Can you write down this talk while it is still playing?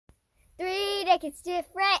Decades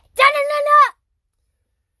Different. Da-na-na-na!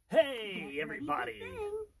 Hey, everybody!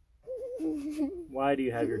 Why do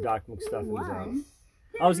you have your Doc McStuffins on?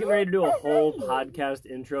 I was getting ready to do a whole podcast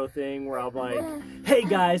intro thing where I'm like, hey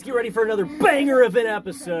guys, get ready for another banger of an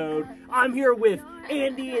episode. I'm here with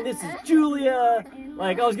Andy and this is Julia.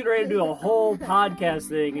 Like, I was getting ready to do a whole podcast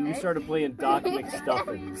thing and you started playing Doc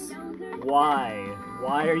McStuffins. Why?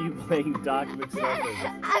 Why are you playing Doc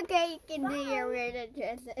McStuffins? Okay, you can do your weird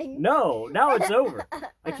intro thing. No, now it's over.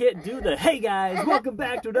 I can't do the, hey guys, welcome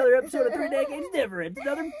back to another episode of 3 Decades Different. It's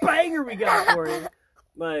another banger we got for you.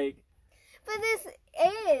 Like, but this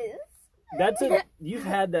is. That's a, you've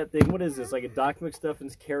had that thing, what is this, like a Doc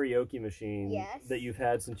McStuffins karaoke machine Yes. that you've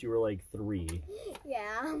had since you were like 3.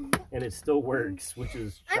 Yeah. And it still works, which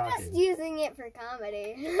is shocking. I'm just using it for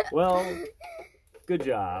comedy. Well, good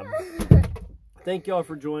job. Thank y'all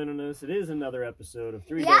for joining us. It is another episode of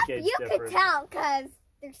 3 Decades you Different. could tell because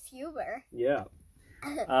there's humor. Yeah.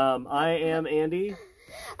 I am Andy.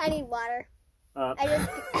 I need water.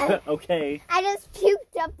 Okay. I just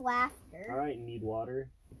puked up laughter. All right, need water.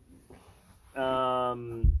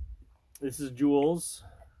 This is Jules.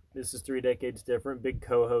 This is 3 Decades Different. Big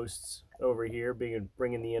co-hosts over here,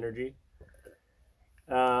 bringing the energy.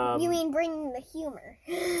 You mean bringing the humor?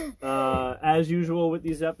 As usual with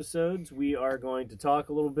these episodes, we are going to talk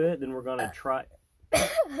a little bit, then we're going to try...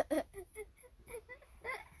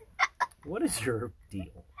 What is your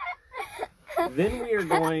deal? Then we are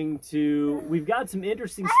going to... We've got some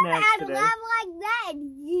interesting snacks today. I haven't laughed like that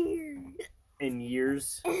in years. In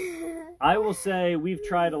years. I will say we've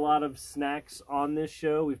tried a lot of snacks on this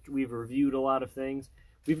show. We've reviewed a lot of things.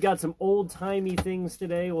 We've got some old-timey things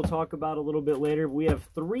today we'll talk about a little bit later. We have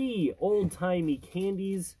 3 old-timey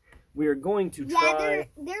candies we are going to try. Yeah,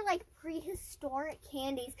 they're like prehistoric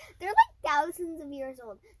candies. They're like thousands of years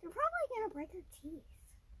old. They're probably going to break our teeth.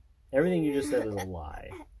 Everything you just said is a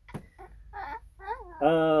lie.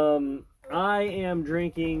 I am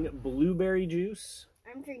drinking blueberry juice.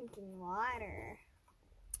 I'm drinking water.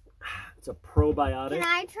 It's a probiotic. Can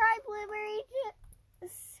I try blueberry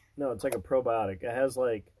juice? No, it's like a probiotic. It has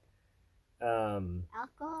like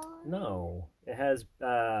Alcohol? no. It has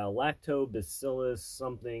lactobacillus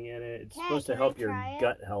something in it. It's Okay, supposed to can help I your try it?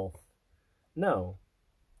 gut health. No.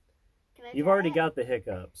 Can I You've try already it? got the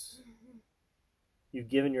hiccups. You've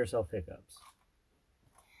given yourself hiccups.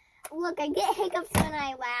 Look, I get hiccups when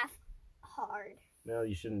I laugh hard. No,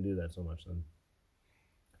 you shouldn't do that so much then.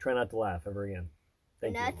 Try not to laugh ever again.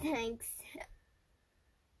 Thank No, you. thanks.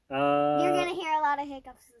 You're You're going to hear a lot of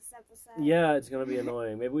hiccups this episode. Yeah, it's going to be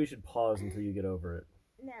annoying. Maybe we should pause until you get over it.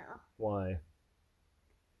 No. Why?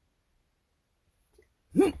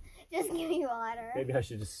 Just give me water. Maybe I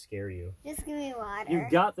should just scare you. Just give me water. You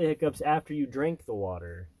got the hiccups after you drank the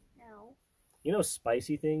water. No. You know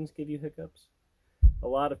spicy things give you hiccups? A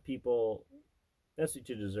lot of people... That's what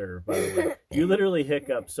you deserve, by the way. You literally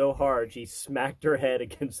hiccuped so hard she smacked her head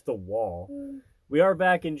against the wall. We are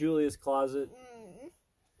back in Julia's closet.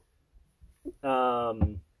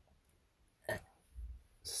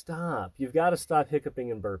 Stop. You've got to stop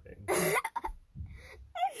hiccuping and burping.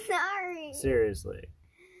 Sorry. Seriously.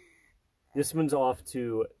 This one's off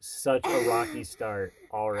to such a rocky start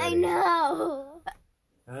already. I know.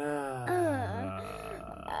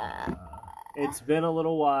 It's been a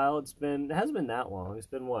little while. It hasn't been that long. It's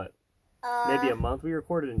been what? Maybe a month? We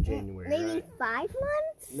recorded in January, Maybe right? 5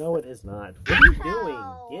 months? No, it is not. What are you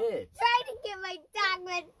Ow. doing? Get. Trying to get my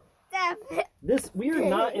dog stuff. We are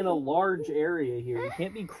not in a large area here. You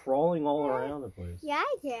can't be crawling all around the place. Yeah,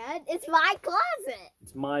 I can. It's my closet.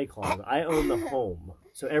 It's my closet. I own the home.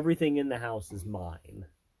 So everything in the house is mine.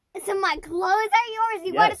 So my clothes are yours.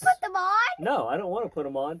 You want to Yes. put them on? No, I don't want to put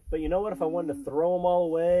them on. But you know what? If I wanted to throw them all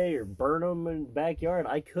away or burn them in the backyard,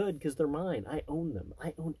 I could because they're mine. I own them.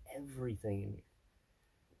 I own everything in here.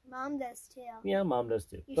 Mom does too. Yeah, Mom does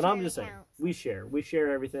too. You But I'm share just saying, accounts. we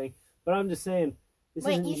share everything. But I'm just saying, this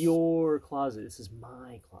Wait, isn't you your closet. This is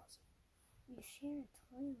my closet. You share a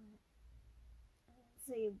toilet.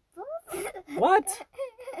 So you both. What?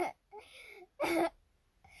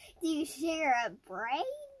 Do you share a brain?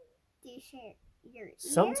 Do you share your ear?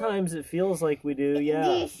 Sometimes it feels like we do, Do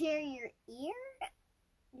yeah. you share your ear?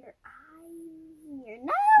 Your eyes? Your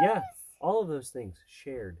nose? Yeah, all of those things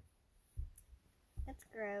shared. That's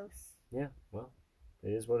gross. Yeah, well, it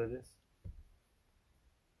is what it is.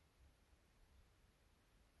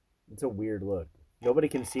 It's a weird look. Nobody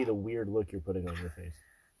can see the weird look you're putting on your face.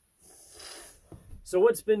 So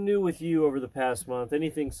what's been new with you over the past month?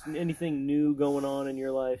 Anything new going on in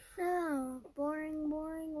your life? Oh, boring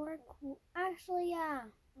work. Actually, yeah.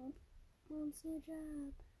 Mom's new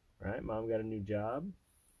job. Right, Mom got a new job.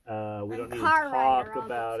 We don't need to car rider talk all the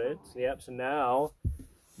about it. time. Yep, so now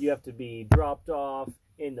you have to be dropped off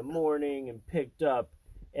in the morning and picked up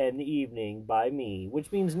in the evening by me,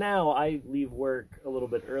 which means now I leave work a little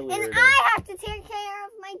bit earlier. And I have to take care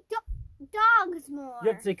of my dogs more.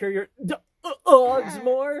 You have to take care of your dogs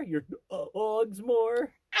more? Your dogs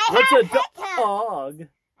more? I What's have a hiccups. dog?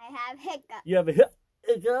 I have hiccups. You have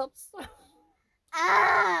hiccups?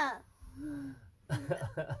 Ah.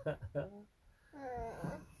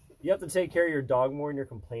 You have to take care of your dog more and you're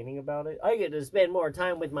complaining about it? I get to spend more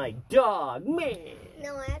time with my dog, man.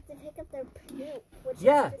 No, I have to pick up their poop.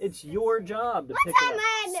 Yeah, it's your job to pick it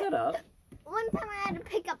up. Shut up. One time I had to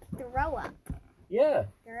pick up throw up. Yeah,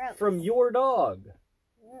 Gross. from your dog.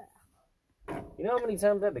 Ugh. You know how many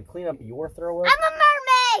times I had to clean up your throw up? I'm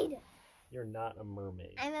a mermaid. You're not a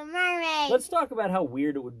mermaid. I'm a mermaid. Let's talk about how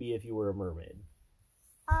weird it would be if you were a mermaid.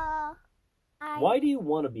 Why Why do you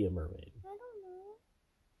want to be a mermaid? I don't know.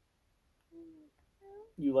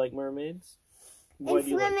 You like mermaids? Why And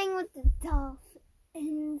do you like swimming with the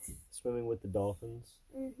dolphins. swimming with the dolphins?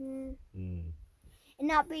 Mhm. Hmm. And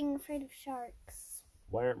not being afraid of sharks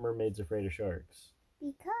Why aren't mermaids afraid of sharks?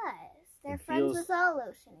 because they're It friends feels- with all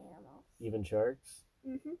ocean animals. Even sharks?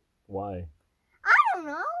 Mhm. Why? I don't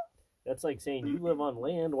know. That's like saying you live on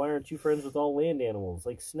land. Why aren't you friends with all land animals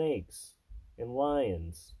like snakes and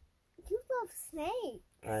lions? You love snakes.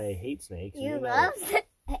 I hate snakes. and You know love it. snakes.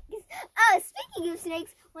 Oh, speaking of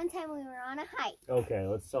snakes, one time we were on a hike. Okay,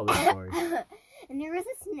 let's tell this story. And there was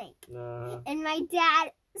a snake. Uh, And my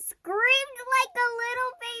dad screamed like a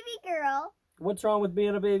little baby girl. what's wrong with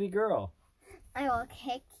being a baby girl? I will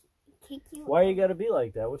kick you. Why you gotta be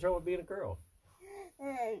like that? What's wrong with being a girl?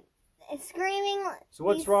 Screaming. So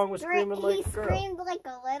what's wrong with screaming like he a girl? screamed like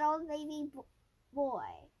a little baby boy.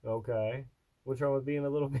 Okay. What's wrong with being a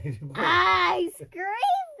little baby boy? I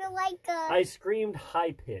screamed like a. I screamed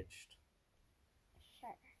high pitched Sure.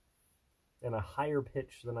 and a higher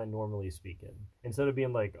pitch than I normally speak in. Instead of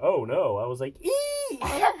being like, oh no, I was like, ee!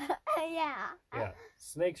 Yeah. Yeah,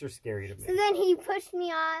 snakes are scary to So me. then he pushed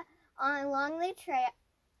me on along the trail,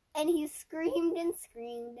 and he screamed and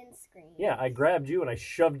screamed and screamed. Yeah, I grabbed you and I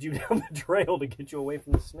shoved you down the trail to get you away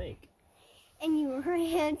from the snake. And you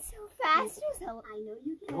ran so fast. I know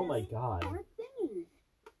you did. Oh my god. Poor thing.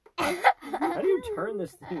 How do you turn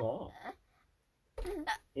this thing off?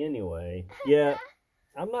 Anyway, yeah,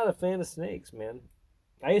 I'm not a fan of snakes, man.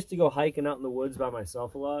 I used to go hiking out in the woods by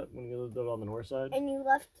myself a lot when we lived on the north side. And you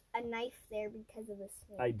left a knife there because of a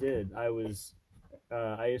snake. I did. I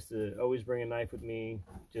used to always bring a knife with me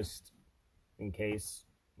just in case.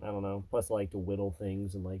 I don't know. Plus, I like to whittle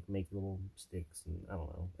things and like make little sticks, and I don't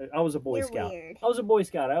know. I was a Boy You're Scout. weird. I was a Boy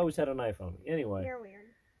Scout. I always had a knife on me. Anyway, You're weird.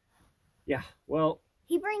 yeah. Well,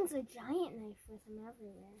 He brings a giant knife with him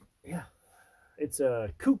everywhere. yeah. It's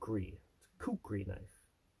a kukri. It's a kukri knife.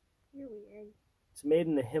 You're weird. It's made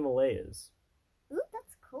in the Himalayas. Ooh,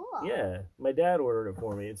 that's cool. Yeah, my dad ordered it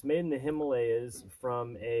for me. It's made in the Himalayas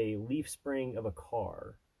from a leaf spring of a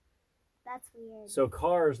car. That's weird. So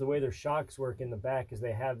cars, the way their shocks work in the back is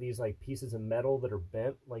they have these like pieces of metal that are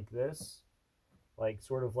bent like this, like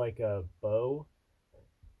sort of like a bow.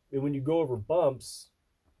 And when you go over bumps,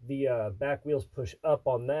 the back wheels push up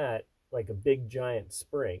on that like a big giant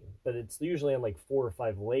spring. But it's usually on like 4 or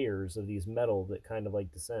 5 layers of these metal that kind of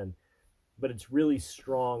like descend. But it's really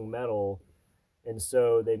strong metal, and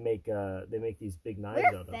so they make these big knives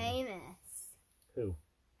out We're of them. famous. Who?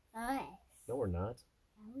 Us. No, we're not.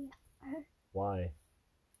 Yeah, we are. Why?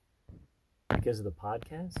 Because of the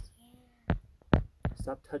podcast? Yeah.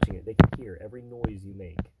 Stop touching it. They can hear every noise you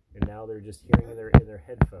make, and now they're just hearing in their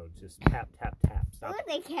headphones. Just tap, tap, tap. Stop. Oh,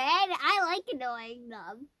 they can. I like annoying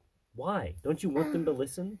them. Why? Don't you want them to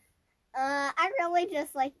listen? I really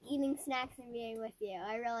just like eating snacks and being with you.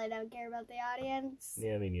 I really don't care about the audience.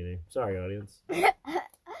 Yeah, me neither. Sorry, audience.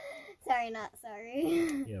 Sorry, not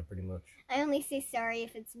sorry. Yeah, pretty much. I only say sorry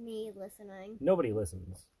if it's me listening. Nobody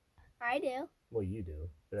listens. I do. Well, you do.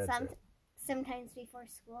 But that's it. Sometimes before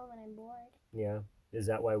school when I'm bored. Yeah. Is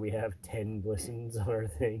that why we have 10 listens on our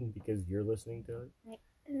thing? Because you're listening to it?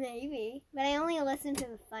 Maybe. But I only listen to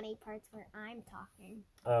the funny parts where I'm talking.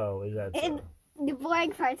 Oh, is that so? And the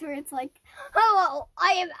boring parts where it's like, hello,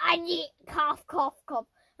 I am Andy, cough, cough, cough.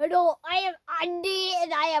 Hello, I am Andy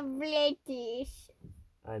and I am British.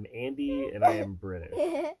 I'm Andy, and I am British.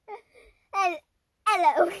 And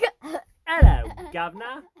hello. Hello,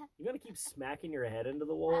 governor. You gonna keep smacking your head into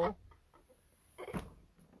the wall?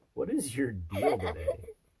 What is your deal today?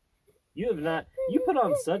 You have not. You put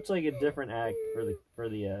on such like a different act for the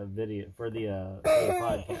video for the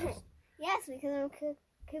podcast. Yes, because I'm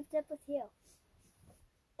cooped up with you.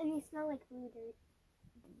 And you smell like blue dirt.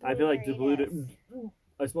 I feel like Doritos.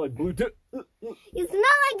 I smell like blue. You smell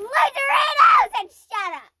like blue Doritos and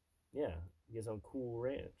shut up. Yeah, you get some Cool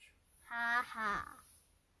Ranch. Ha ha.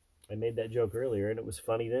 I made that joke earlier, and it was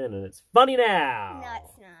funny then, and it's funny now. No,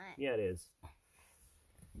 it's not. Yeah, it is.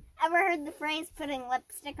 Ever heard the phrase putting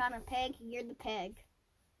lipstick on a pig? You're the pig.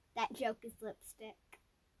 That joke is lipstick.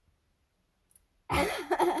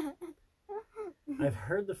 I've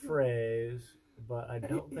heard the phrase, but I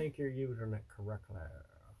don't think you're using it correctly.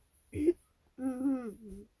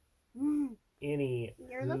 Any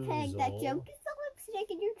You're the pig. That joke is the lipstick,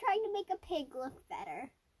 and you're trying to make a pig look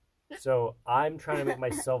better. So I'm trying to make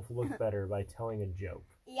myself look better by telling a joke.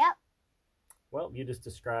 Yep. Well, you just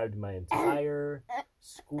described my entire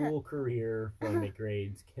school career from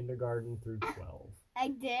grades kindergarten through 12. I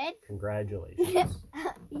did. Congratulations.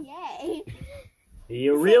 Yay.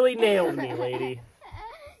 You really nailed me, lady.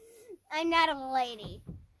 I'm not a lady.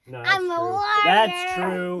 No, I'm a liar. That's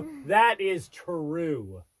true. That is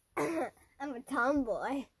true. I'm a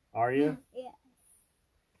tomboy. Are you? Yeah.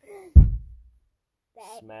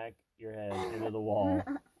 Smack your head into the wall.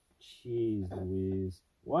 Jeez Louise.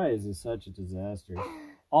 Why is this such a disaster?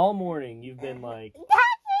 All morning you've been like,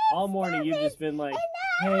 just been like,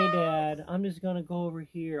 hey Dad, I'm just gonna go over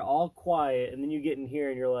here, all quiet, and then you get in here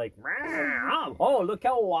and you're like, oh, look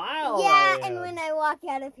how wild I am. And when I walk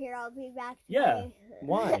out of here, I'll be back to Yeah.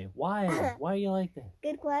 my... Why? Why are you like that?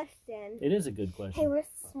 Good question. It is a good question. Hey, where's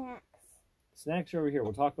snacks? Snacks are over here.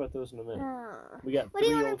 We'll talk about those in a minute. We got. What do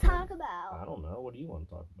you want to talk I about? don't know. What do you want to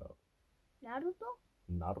talk about?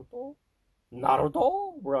 Naruto?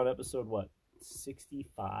 Naruto? We're on episode what?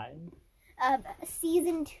 65? Of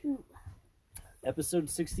season 2. Episode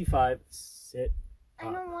 65. Sit I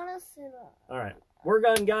up. don't want to sit up. All right. We're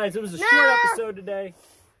done, guys. It was a short episode today.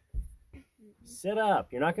 Sit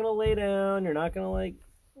up. You're not going to lay down. You're not going to, like,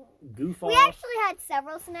 goof off. We actually had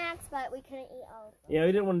several snacks, but we couldn't eat all of them. Yeah,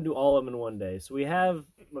 we didn't want to do all of them in one day. So we have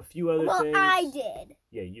a few other things. Well, I did.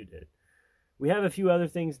 Yeah, you did. We have a few other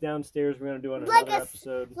things downstairs we're going to do on another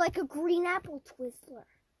episode. Like a green apple Twizzler.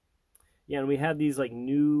 Yeah, and we have these, like,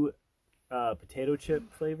 new potato chip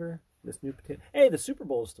flavor. This new potato. Hey, the Super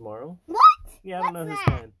Bowl is tomorrow. What? Yeah, I don't know who's that?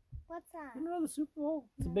 playing. What's that? You know the Super Bowl?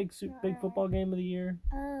 It's a big football game of the year.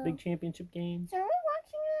 Oh. Big championship game. So are we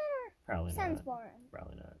watching it? Probably Sounds not. boring.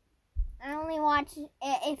 Probably not. I only watch it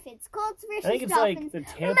if it's Colts versus I think it's Dolphins. like the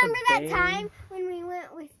Tampa Remember that Bay- time when we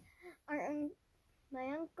went with my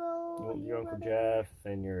uncle? Your Uncle Jeff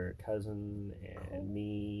and your cousin and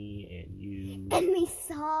me and you. And we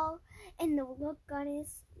saw, and the look on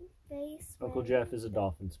his face. Uncle Jeff is a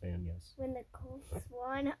Dolphins fan, yes. When the Colts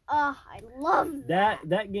won. Oh, I love that.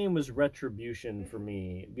 That game was retribution for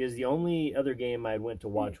me because the only other game I went to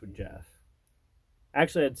watch with Jeff.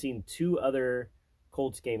 Actually, I'd seen 2 other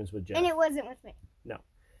Colts games with Jeff. And it wasn't with me. No.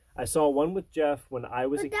 I saw one with Jeff when I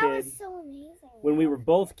was a kid. That was so amazing. When we were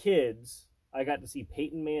both kids, I got to see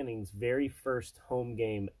Peyton Manning's very first home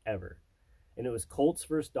game ever. And it was Colts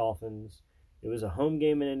versus Dolphins. It was a home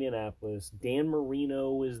game in Indianapolis. Dan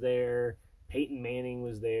Marino was there. Peyton Manning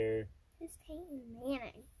was there. Who's Peyton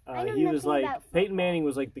Manning? I know He was nothing like, about Peyton football. Manning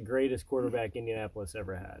was like the greatest quarterback Indianapolis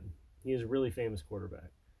ever had. He was a really famous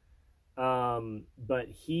quarterback. But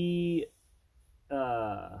he, it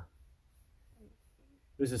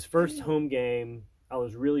was his first home game. I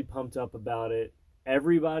was really pumped up about it.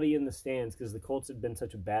 Everybody in the stands, because the Colts had been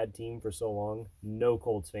such a bad team for so long, no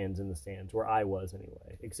Colts fans in the stands, where I was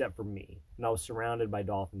anyway, except for me. And I was surrounded by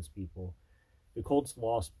Dolphins people. The Colts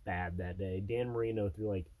lost bad that day. Dan Marino threw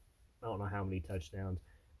like, I don't know how many touchdowns.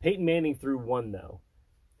 Peyton Manning threw 1 though.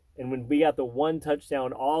 And when we got the 1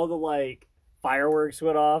 touchdown, all the like fireworks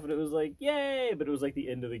went off and it was like, yay! But it was like the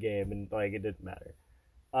end of the game and like it didn't matter.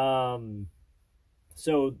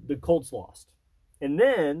 So the Colts lost. And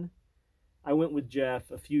then I went with Jeff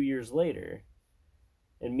a few years later,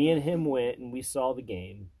 and me and him went and we saw the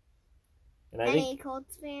game. And I think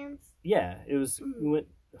Colts fans? Yeah, it was. We went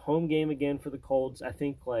home game again for the Colts. I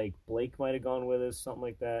think like Blake might have gone with us, something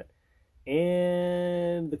like that.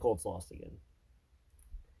 And the Colts lost again.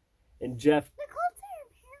 And Jeff. The Colts are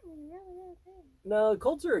apparently really good. No, the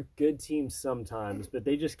Colts are a good team sometimes, but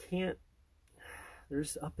they just can't. They're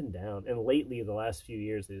just up and down. And lately, the last few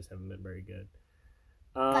years, they just haven't been very good.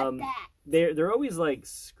 But that. They're always like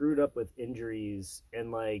screwed up with injuries,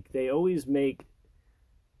 and like they always make,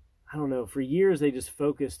 I don't know, for years they just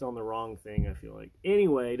focused on the wrong thing, I feel like.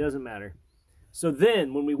 Anyway, it doesn't matter. So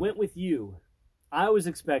then when we went with you, I was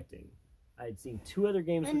expecting, I had seen 2 other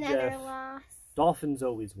games with Another Jeff. loss. Dolphins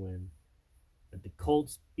always win. But the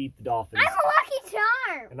Colts beat the Dolphins. I'm a lucky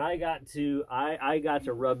charm. And I got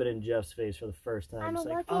to rub it in Jeff's face for the first time. I'm It's a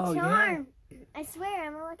like, lucky oh, charm. I swear,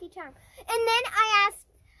 I'm a lucky charm. And then I asked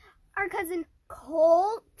our cousin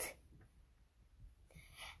Colt,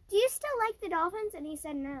 do you still like the dolphins? And he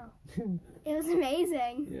said no. It was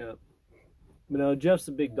amazing. Yeah. But no, Jeff's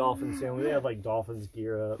a big dolphin fan. They have like dolphins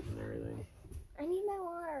gear up and everything. I need my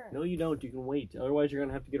water. No, you don't. You can wait. Otherwise, you're going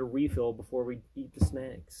to have to get a refill before we eat the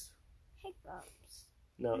snacks. Hiccups.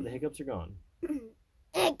 No, the hiccups are gone.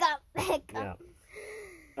 Hiccup. Yeah.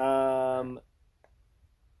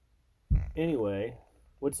 Anyway,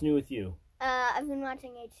 what's new with you? I've been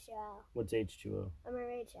watching H2O. What's H2O? A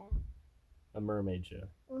mermaid show. A mermaid show.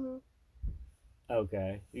 Mm-hmm.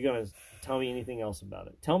 Okay. You're gonna tell me anything else about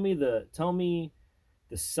it? Tell me the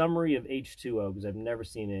summary of H2O because I've never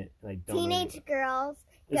seen it and I don't. Teenage girls.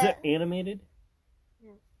 Is it animated?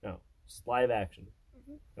 No. No. It's live action.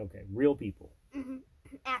 Mm-hmm. Okay. Real people. Mm-hmm.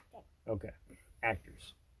 Acting. Okay.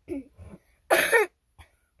 Actors.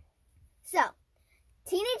 So,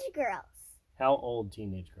 teenage girls. How old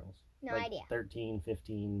teenage girls? No like idea. 13,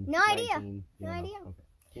 15, No 19? idea. You No don't know? idea. Okay.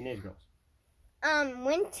 Teenage girls.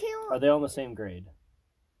 Went to. Are they all in the same grade?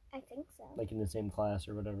 I think so. Like in the same class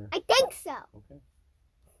or whatever? I think so. Okay.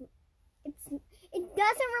 It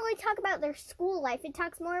doesn't really talk about their school life. It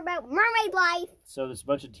talks more about mermaid life. So there's a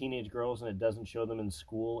bunch of teenage girls and it doesn't show them in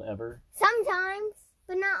school ever? Sometimes,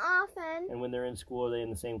 but not often. And when they're in school, are they in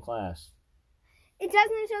the same class? It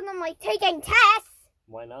doesn't show them like taking tests.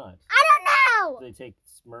 Why not? I don't know. Do they take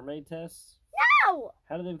mermaid tests? No.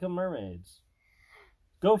 How do they become mermaids?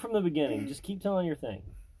 Go from the beginning. Just keep telling your thing.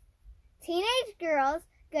 Teenage girls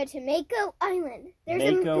go to Mako Island.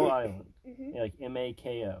 Mako Island. Mm-hmm. Yeah, like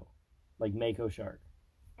M-A-K-O. Like Mako Shark.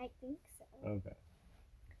 I think so. Okay.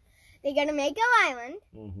 They go to Mako Island,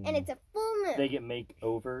 Mm-hmm. and it's a full moon. They get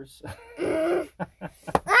makeovers.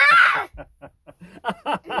 Ah!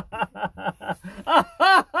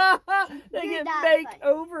 They You're get not make funny.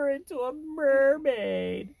 over into a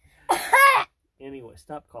mermaid. Anyway,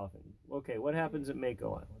 stop coughing. Okay, what happens at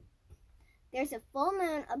Mako Island? There's a full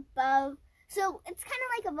moon above, so it's kind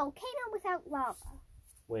of like a volcano without lava.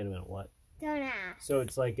 Wait a minute, what? Don't ask. So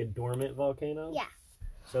it's like a dormant volcano? Yeah.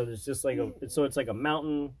 So there's just like it's like a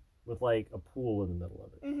mountain with like a pool in the middle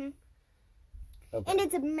of it. Mm-hmm. Okay. And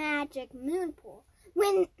it's a magic moon pool.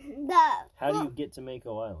 When the How do you get to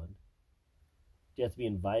Mako Island? Do you have to be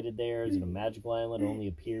invited there? Is it a magical island? It only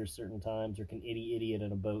appears certain times, or can any idiot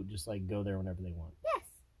in a boat just like go there whenever they want? Yes.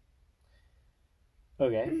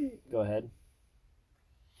 Okay, go ahead.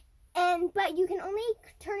 But you can only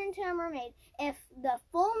turn into a mermaid if the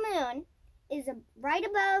full moon is right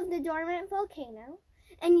above the dormant volcano,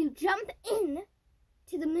 and you jump in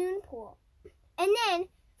to the moon pool. And then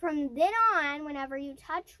from then on, whenever you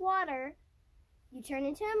touch water, you turn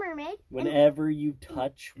into a mermaid. Whenever you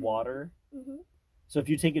touch water, Mm-hmm. so if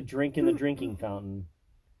you take a drink in the drinking fountain,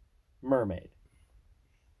 mermaid.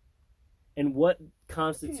 And what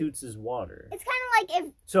constitutes as water? It's kind of like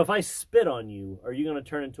if So if I spit on you, are you going to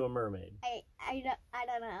turn into a mermaid? I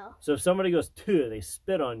don't know. So if somebody goes, they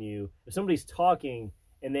spit on you, if somebody's talking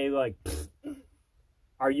and they like,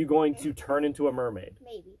 are you going to turn into a mermaid?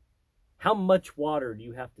 Maybe How much water do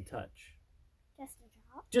you have to touch? just a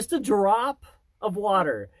drop. Just a drop of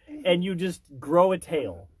water, and you just grow a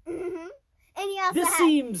tail. Mm-hmm. And you also This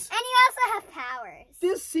seems have powers.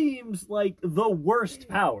 this seems like the worst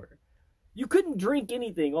power. You couldn't drink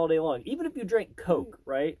anything all day long, even if you drank Coke,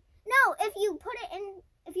 right? No, if you put it in,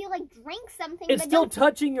 if you like drink something, It's but still don't,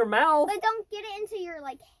 touching your mouth. but don't get it into your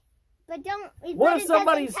like, but don't. What but if it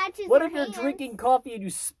somebody's? doesn't touch What your if you're hands. drinking coffee and you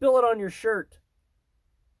spill it on your shirt?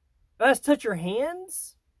 Has to touch your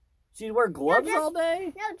hands? So you wear gloves just- all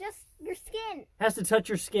day? No, just your skin. Has to touch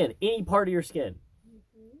your skin, any part of your skin.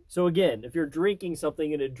 So again, if you're drinking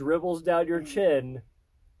something and it dribbles down your chin,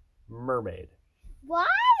 mermaid. Why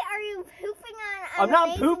are you pooping on? I'm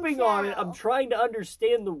not pooping on it. I'm trying to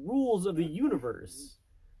understand the rules of the universe.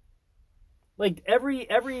 Like every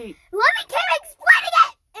Let me keep explaining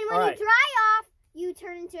it. And when All you right. dry off, you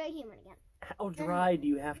turn into a human again. how dry do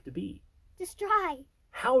you have to be? Just dry.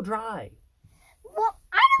 How dry? Well,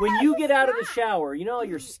 I don't When know you if get it's out of the dry. shower, you know how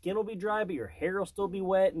your skin will be dry, but your hair will still be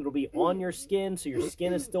wet, and it'll be on your skin, so your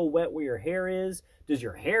skin is still wet where your hair is. Does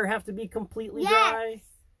your hair have to be completely dry? Yes.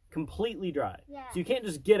 Completely dry. Yeah. So you can't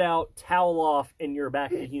just get out, towel off, and you're back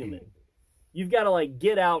to human. You've got to like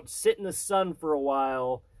get out, sit in the sun for a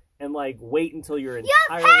while, and like wait until you're You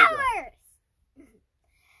have entirely dry. powers.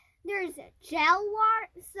 There's a gel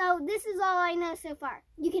water. So this is all I know so far.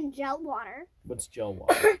 You can gel water. What's gel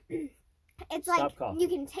water? It's Stop like coughing. you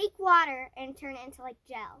can take water and turn it into like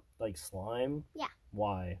gel. Like slime? Yeah.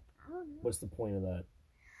 Why? I don't know. What's the point of that?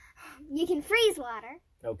 You can freeze water.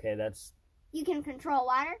 Okay, that's You can control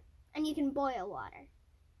water. And you can boil water.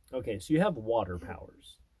 Okay, so you have water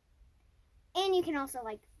powers. And you can also,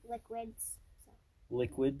 like, liquids. So.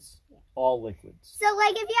 Liquids? Yeah. All liquids. So,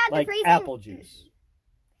 like, if you had like the freezing... apple juice.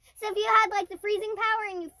 So if you had, like, the freezing power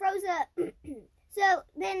and you froze a... so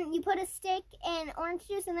then you put a stick in orange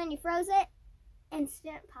juice and then you froze it.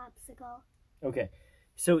 Instant popsicle. Okay,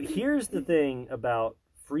 so here's the thing about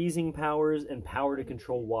freezing powers and power to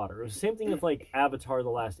control water. It's the same thing with, like, Avatar: The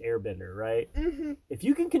Last Airbender, right? Mm-hmm. If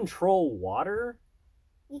you can control water...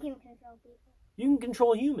 You can control people. You can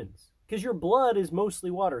control humans. Because your blood is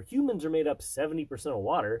mostly water. Humans are made up 70% of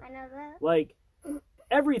water. I know that. Like,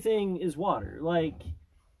 everything is water. Like,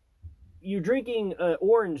 you're drinking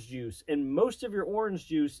orange juice, and most of your orange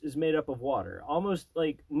juice is made up of water. Almost,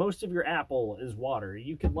 like, most of your apple is water.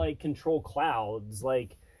 You could, like, control clouds.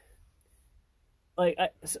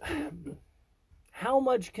 How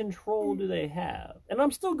much control do they have? And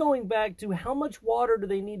I'm still going back to how much water do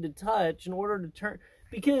they need to touch in order to turn...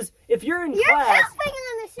 Because if you're in class... Pooping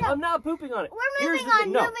on the show. I'm not pooping on it. We're moving on,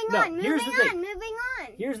 moving on.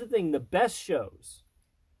 Here's the thing. The best shows.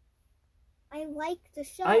 I like the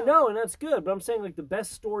show. I know, and that's good. But I'm saying, like, the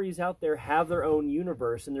best stories out there have their own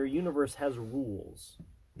universe, and their universe has rules.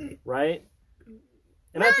 Right?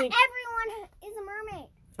 And Not I think everyone is a mermaid.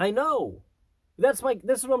 I know. This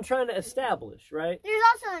is what I'm trying to establish, right? There's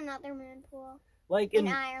also another moon pool. Like in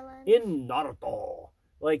Ireland. In Naruto.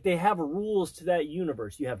 Like, they have rules to that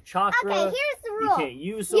universe. You have chakra. Okay, here's the rule. You can't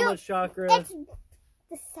use so much chakra.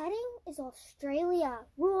 The setting is Australia.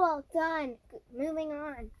 Rule done. Moving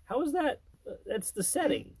on. How is that? That's the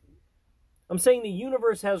setting. I'm saying the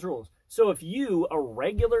universe has rules. So if you, a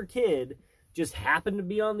regular kid, just happened to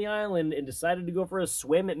be on the island and decided to go for a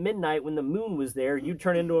swim at midnight when the moon was there, you'd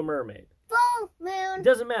turn into a mermaid. Full moon. It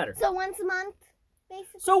doesn't matter. So once a month?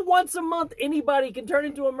 Basically. So once a month, anybody can turn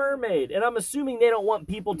into a mermaid. And I'm assuming they don't want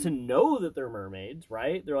people to know that they're mermaids,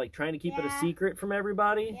 right? They're, like, trying to keep it a secret from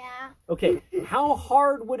everybody. Yeah. Okay, how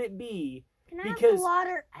hard would it be? Can I have the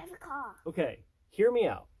water? I have a cough. Okay, hear me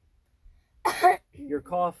out. Your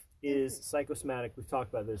cough is psychosomatic. We've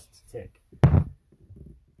talked about this. It's a tick.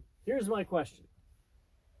 Here's my question.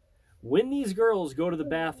 When these girls go to the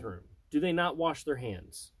bathroom, do they not wash their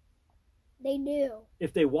hands? They do.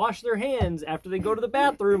 If they wash their hands after they go to the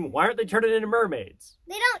bathroom, why aren't they turning into mermaids?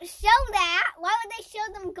 They don't show that. Why would they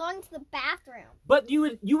show them going to the bathroom? But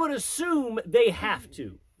you would assume they have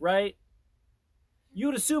to, right? You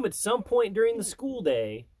would assume at some point during the school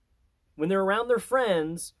day, when they're around their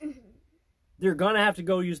friends, they're going to have to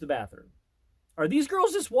go use the bathroom. Are these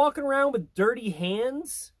girls just walking around with dirty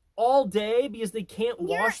hands all day because they can't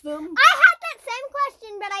wash them? I had that same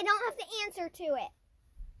question, but I don't have the answer to it.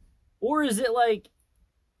 Or is it like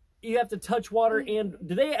you have to touch water and...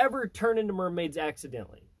 Do they ever turn into mermaids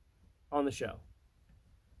accidentally on the show?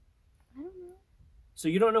 I don't know. So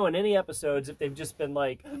you don't know in any episodes if they've just been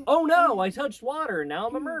like, oh no, I touched water and now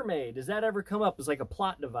I'm a mermaid. Does that ever come up as like a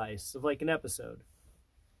plot device of like an episode?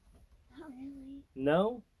 Not really.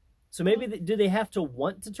 No? So maybe do they have to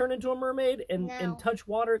want to turn into a mermaid and touch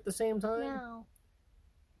water at the same time? No.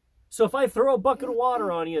 So if I throw a bucket of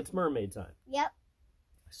water on you, it's mermaid time? Yep.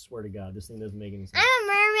 I swear to God, this thing doesn't make any sense. I'm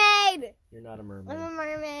a mermaid. You're not a mermaid. I'm a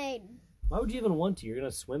mermaid. Why would you even want to? You're going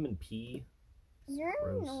to swim and pee? You're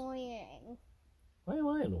Gross. annoying. Why am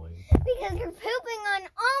I annoying? Because you're pooping on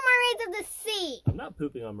all mermaids of the sea. I'm not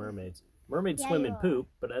pooping on mermaids. Mermaids swim and poop,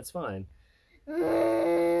 but that's fine.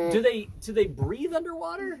 Mm. Do they breathe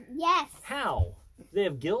underwater? Yes. How? Do they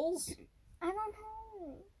have gills? I don't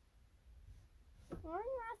know. Why are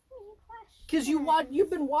you asking me questions? Because you've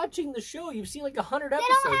been watching the show. You've seen like 100 episodes.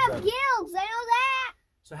 They don't have of it. gills. I know that.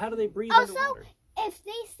 So how do they breathe Also, underwater? if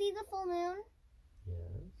they see the full moon, Yes.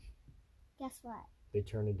 guess what? They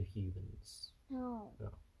turn into heathens. No. No.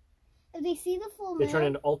 If they see the full They moon, turn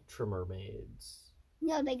into ultra mermaids.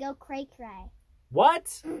 no, they go cray cray. What?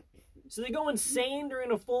 So they go insane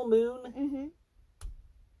during a full moon? Mm-hmm.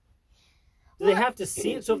 Do they have to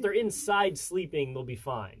see it? So if they're inside sleeping, they'll be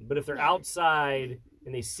fine. But if they're outside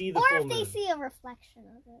and they see the Or full if moon, they see a reflection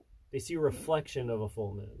of it. they see a reflection of a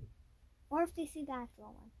full moon. Or if they see the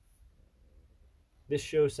actual one. This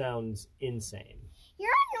show sounds insane.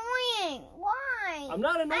 You're annoying. Why? I'm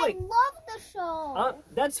not I annoying. love the show.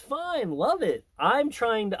 That's fine. Love it. I'm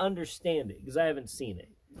trying to understand it because I haven't seen it.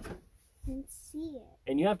 And see it.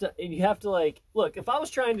 And you have to like, look, if I was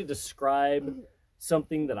trying to describe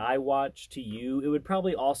something that I watched to you, it would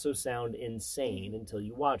probably also sound insane until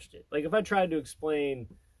you watched it. Like if I tried to explain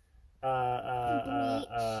My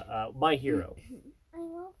Hero. I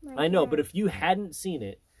love My I know, Hero. but if you hadn't seen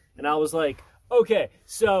it and I was like, Okay,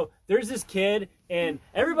 so there's this kid, and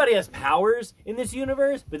everybody has powers in this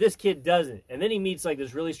universe, but this kid doesn't. And then he meets like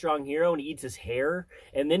this really strong hero, and he eats his hair,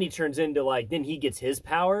 and then he turns into like, then he gets his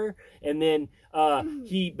power, and then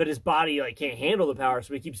but his body like can't handle the power,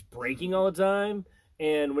 so he keeps breaking all the time.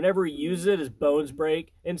 And whenever he uses it, his bones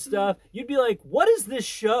break and stuff. You'd be like, what is this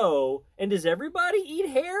show? And does everybody eat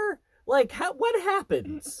hair? Like, what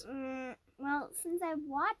happens? Well, since I've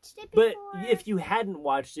watched it before. But if you hadn't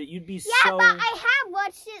watched it, you'd be so... Yeah, but I have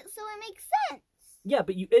watched it, so it makes sense. Yeah,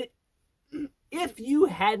 but if you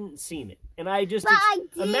hadn't seen it, and I just... But I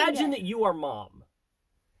did. Imagine that you are Mom.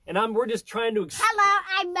 And we're just trying to... Hello,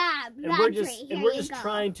 I'm Mom. And we're just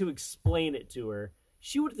trying to explain it to her.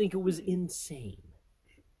 She would think it was insane.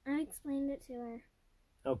 I explained it to her.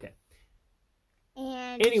 Okay.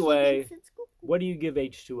 And anyway, she thinks it's cool. What do you give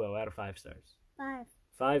H2O out of 5 stars? 5.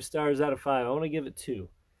 5 stars out of 5. I want to give it 2.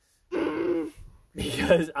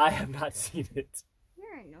 Because I have not seen it.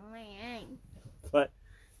 You're annoying. But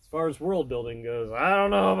as far as world building goes, I don't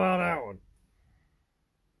know about that one.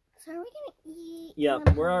 So are we going to eat? Yeah,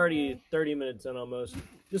 we're already 30 minutes in almost.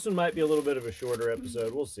 This one might be a little bit of a shorter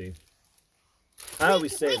episode. We'll see. I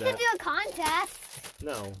always say that. We could do a contest.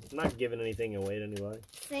 No, I'm not giving anything away to anybody.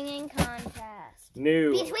 Singing contest.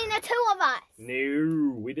 No. Between the 2 of us.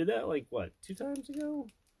 No. We did that like, what, 2 times ago?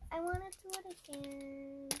 I want to do it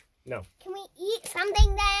again. No. Can we eat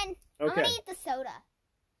something then? Okay. I want to eat the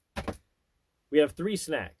soda. We have 3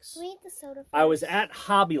 snacks. Can we eat the soda first? I was at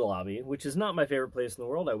Hobby Lobby, which is not my favorite place in the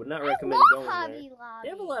world. I would not recommend going Hobby there. Lobby. They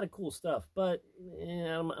have a lot of cool stuff, but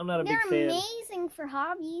I'm not a big fan. They're amazing for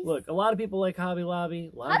hobbies. Look, a lot of people like Hobby Lobby.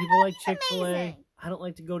 A lot of people like Chick-fil-A. Amazing. I don't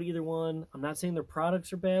like to go to either one. I'm not saying their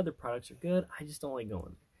products are bad. Their products are good. I just don't like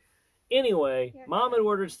going there. Anyway, Mom had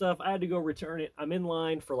ordered stuff. I had to go return it. I'm in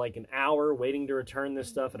line for like an hour waiting to return this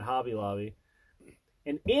stuff at Hobby Lobby.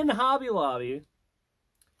 And in Hobby Lobby,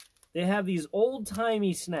 they have these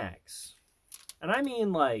old-timey snacks. And I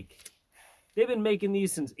mean, like, they've been making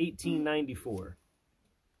these since 1894.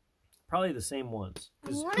 Probably the same ones.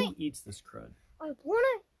 Because who eats this crud? I want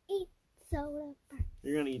to eat soda first.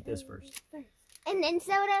 You're going to eat this first. And then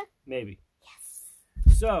soda? Maybe.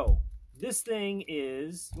 Yes. So, this thing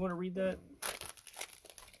is... You want to read that?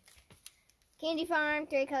 Candy Farm,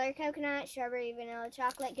 3-color coconut, strawberry, vanilla,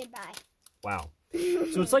 chocolate, goodbye. Wow.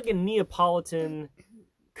 So it's like a Neapolitan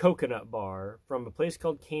coconut bar from a place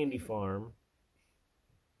called Candy Farm.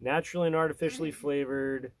 Naturally and artificially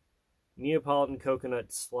flavored Neapolitan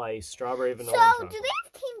coconut slice, strawberry, vanilla, and chocolate. So, do they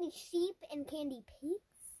have candy sheep and candy pigs?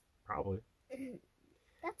 Probably.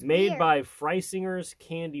 That's Made weird. by Freisinger's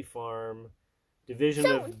Candy Farm, division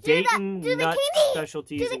of Dayton Nut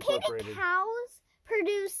Specialties Incorporated. Do the candy cows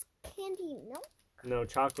produce candy milk? No,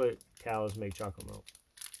 chocolate cows make chocolate milk.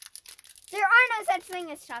 There are no such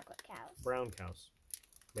thing as chocolate cows. Brown cows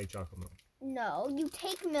make chocolate milk. No, you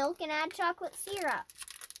take milk and add chocolate syrup.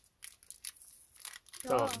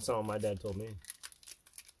 That's all my dad told me.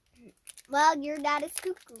 Well, your dad is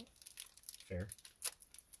cuckoo. Fair.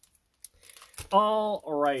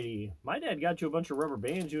 Alrighty. My dad got you a bunch of rubber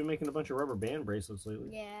bands. You've been making a bunch of rubber band bracelets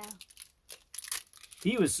lately. Yeah.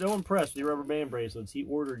 He was so impressed with your rubber band bracelets, he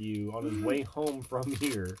ordered you on his way home from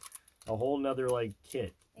here a whole nother, like,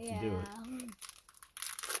 kit to do it.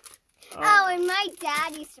 Oh, and my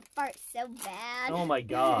dad used to fart so bad. Oh my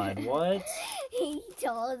god, what? He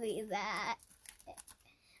told me that.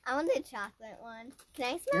 I want the chocolate one. Can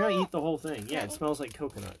I smell You're gonna it? eat the whole thing. Yeah, it smells like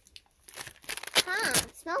coconut. Huh,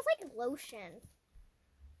 it smells like lotion.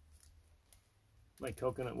 Like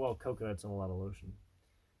coconut. Well, coconut's in a lot of lotion.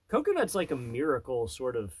 Coconut's like a miracle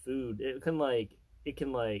sort of food. It can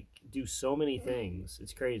do so many things.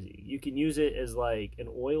 It's crazy. You can use it as like an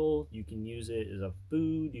oil. You can use it as a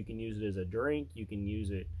food. You can use it as a drink. You can use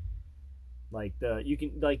it like the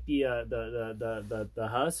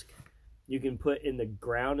husk. You can put in the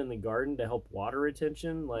ground in the garden to help water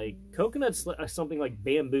retention. Like coconut's something like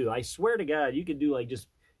bamboo. I swear to God, you could do like just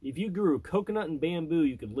if you grew coconut and bamboo,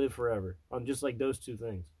 you could live forever on just like those 2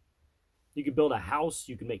 things. You could build a house.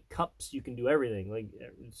 You can make cups. You can do everything. Like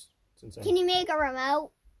it's insane. Can you make a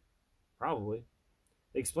remote? Probably.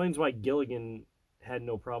 It explains why Gilligan had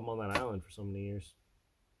no problem on that island for so many years.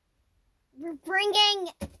 We're bringing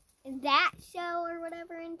that show or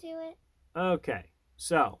whatever into it. Okay,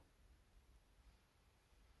 so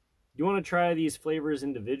do you want to try these flavors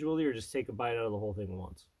individually or just take a bite out of the whole thing at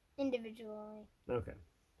once? Individually. Okay.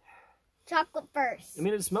 Chocolate first. I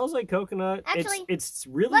mean, it smells like coconut. Actually, it's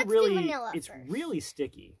really, let's do really, vanilla it's first. really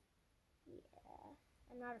sticky. Yeah,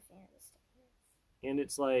 I'm not a fan of the stickiness. And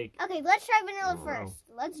it's like... Okay, let's try vanilla Oh, first.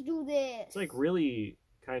 Let's do this. It's like really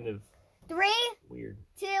kind of 3, weird.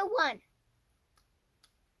 2, 1.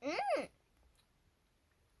 Mmm.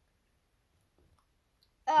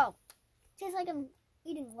 Oh, tastes like I'm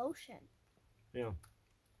eating lotion. Yeah.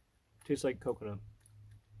 Tastes like coconut.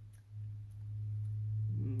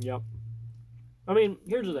 Yep. I mean,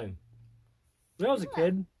 here's the thing. When I was a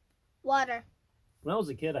kid, Water.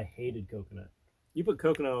 I hated coconut. You put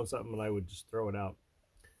coconut on something and I would just throw it out.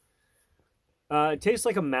 It tastes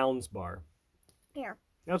like a Mounds bar. Here.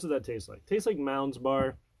 That's what that tastes like. Tastes like Mounds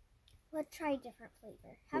bar. Let's try a different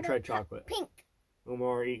flavor. We'll try chocolate. Pink. No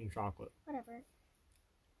more eating chocolate. Whatever.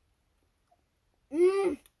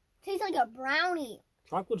 Mmm. Tastes like a brownie.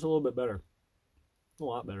 Chocolate's a little bit better. A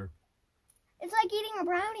lot better. It's like eating a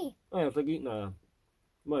brownie. Oh, yeah, it's like eating a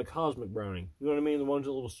cosmic brownie. You know what I mean? The ones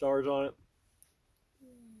with little stars on it.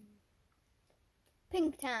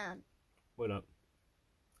 Pink time. Wait up.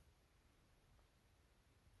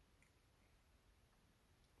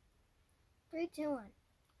 Three, two, one.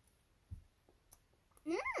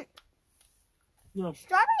 Mmm. No.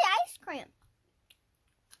 Strawberry ice cream.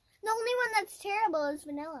 The only one that's terrible is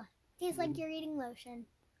vanilla. Tastes like you're eating lotion.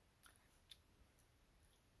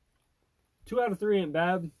 2 out of 3 ain't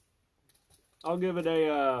bad. I'll give it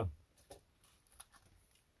a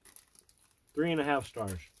 3.5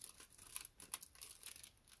 stars.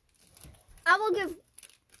 I will give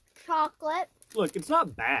chocolate. Look, it's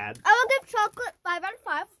not bad. I will give chocolate 5 out of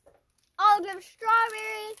 5. I'll give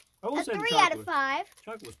strawberry I will a say 3 chocolate. out of 5.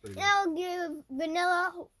 Chocolate's pretty And good. I'll give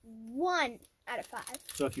vanilla 1 out of 5.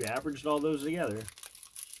 So if you averaged all those together,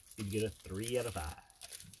 you'd get a 3 out of 5.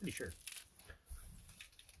 Pretty sure.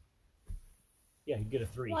 Yeah, you'd get a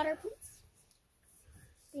 3. Water, please.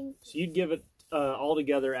 Thank So you'd give it all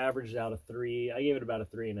together, averaged out a 3. I gave it about a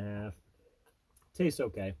 3.5. Tastes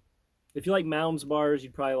okay. If you like Mounds bars,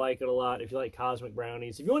 you'd probably like it a lot. If you like cosmic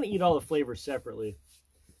brownies, if you want to eat all the flavors separately,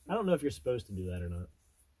 I don't know if you're supposed to do that or not.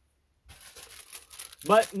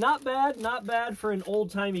 But not bad for an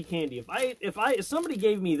old-timey candy. If somebody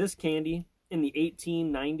gave me this candy in the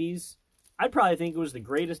 1890s, I'd probably think it was the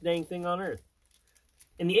greatest dang thing on earth.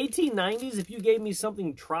 In the 1890s, if you gave me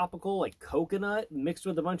something tropical like coconut mixed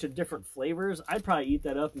with a bunch of different flavors, I'd probably eat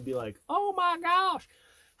that up and be like, oh my gosh,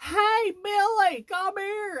 hey Billy, come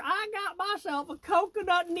here. I got myself a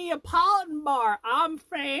coconut Neapolitan bar. I'm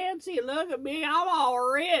fancy. Look at me. I'm all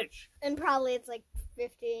rich. And probably it's like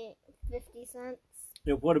 50 cents.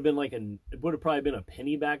 It would have been it would have probably been a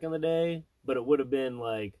penny back in the day, but it would have been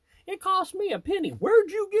like, it cost me a penny.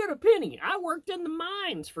 Where'd you get a penny? I worked in the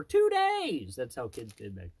mines for 2 days. That's how kids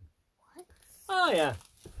did back then. What? Oh, yeah.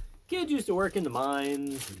 Kids used to work in the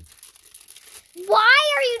mines. Why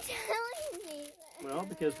are you telling me that? Well,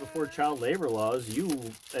 because before child labor laws, you,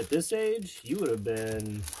 at this age, you would have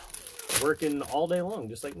been working all day long,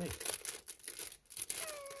 just like me.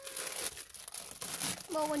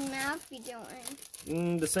 What would Matt be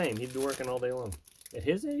doing? The same. He'd be working all day long. At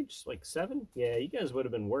his age, like 7? Yeah, you guys would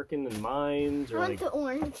have been working in mines I or want like the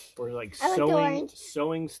orange. or like I want the orange.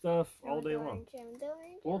 sewing stuff I all want day the long. orange, I want the orange,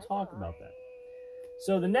 I We'll want the talk about orange. that.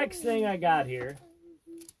 So the next thing I got here.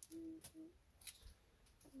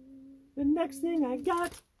 The next thing I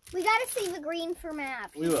got. We gotta save the green for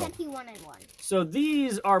Matt. We He will. said he wanted one. So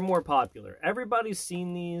these are more popular. Everybody's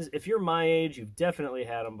seen these. If you're my age, you've definitely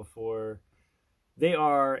had them before. They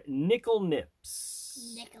are Nickel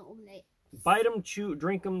Nips. Nickel Nips. Bite them,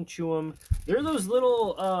 drink them, chew them. They're those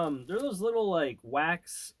little like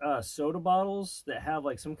wax soda bottles that have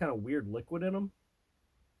like some kind of weird liquid in them.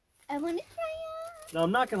 I want to try it. Now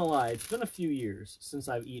I'm not gonna lie, it's been a few years since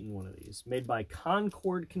I've eaten one of these. Made by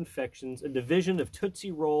Concord Confections, a division of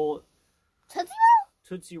Tootsie Roll. Tootsie Roll?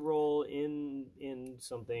 Tootsie Roll in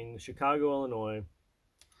something, Chicago, Illinois.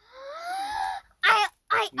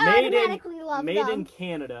 I Made automatically love Made them. in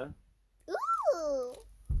Canada. Ooh.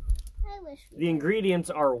 I wish we The ingredients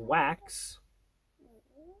are wax,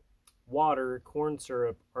 water, corn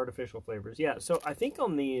syrup, artificial flavors. Yeah, so I think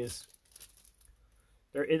on these,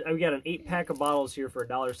 we got an 8-pack of bottles here for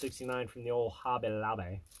 $1.69 from the old Hobby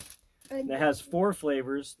Lobby. That has 4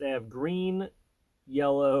 flavors. They have green,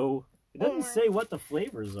 yellow. It doesn't say what the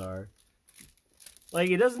flavors are. Like,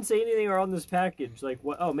 it doesn't say anything on this package. Like,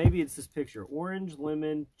 what? Oh, maybe it's this picture. Orange,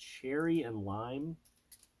 lemon, cherry, and lime.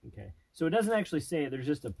 Okay. So it doesn't actually say it. There's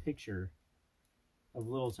just a picture of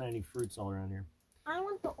little tiny fruits all around here. I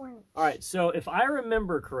want the orange. All right. So if I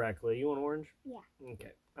remember correctly, you want orange? Yeah.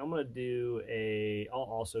 Okay. I'm going to do I'll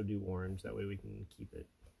also do orange. That way we can keep it.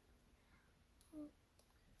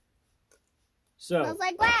 So. Smells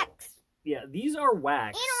like wax. Yeah, these are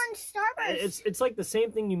wax. And orange Starburst. It's like the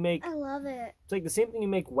same thing you make. I love it. It's like the same thing you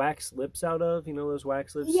make wax lips out of. You know those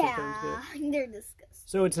wax lips? sometimes Yeah, get? they're disgusting.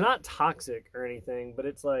 So it's not toxic or anything, but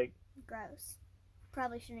it's like Gross.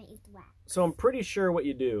 probably shouldn't eat the wax. So I'm pretty sure what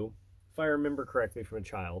you do, if I remember correctly from a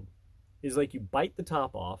child, is like you bite the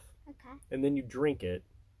top off, Okay. and then you drink it,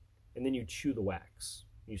 and then you chew the wax.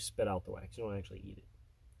 You spit out the wax. You don't actually eat it.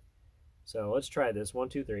 So let's try this. 1,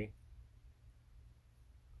 2, 3.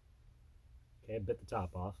 Okay, bit the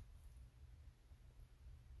top off.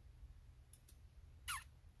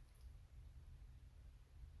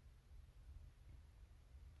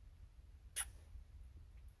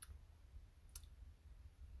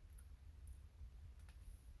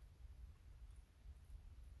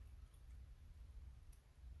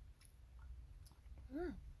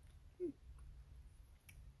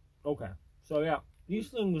 Okay, so yeah, these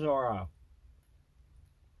things are,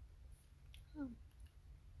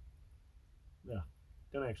 yeah,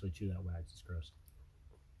 don't actually chew that wax, it's gross.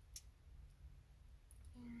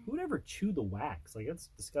 Who would ever chew the wax? Like, that's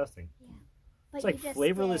disgusting. Yeah. It's like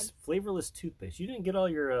flavorless toothpaste. You didn't get all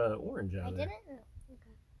your orange out of there. I didn't?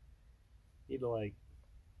 Okay. You need to, like,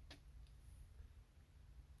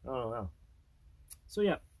 I don't know. So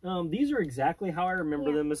yeah, these are exactly how I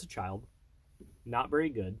remember them as a child. Not very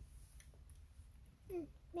good.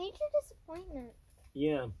 Major disappointment.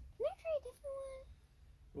 Yeah. Can I try a different one?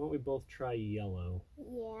 Why don't we both try yellow?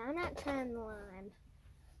 Yeah, I'm not trying the lime.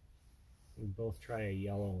 We both try a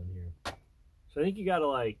yellow in here. So I think you gotta,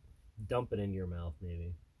 like, dump it into your mouth,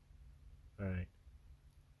 maybe. Alright.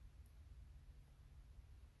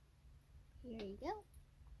 Here you go.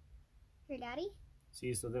 Here, Daddy.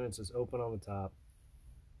 See, so then it says open on the top.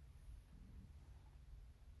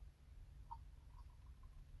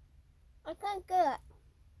 I can't get it.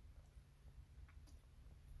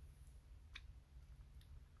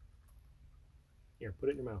 Here, put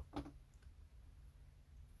it in your mouth.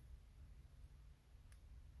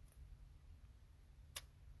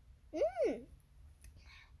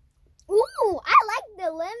 Ooh, I like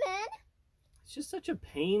the lemon. It's just such a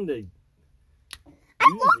pain to I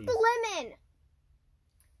love the lemon.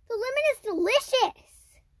 The lemon is delicious.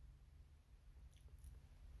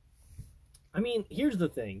 I mean, here's the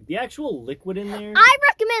thing. The actual liquid in there... I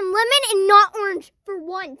recommend lemon and not orange for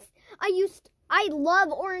once. I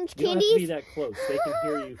love orange you candies. You don't have to be that close. They can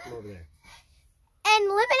hear you from over there. And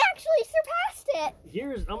lemon actually surpassed it.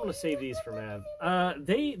 I'm gonna save these for Mav.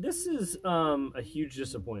 This is a huge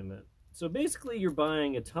disappointment. So basically, you're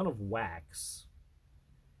buying a ton of wax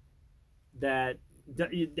that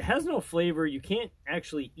it has no flavor. You can't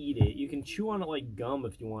actually eat it. You can chew on it like gum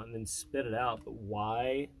if you want, and then spit it out. But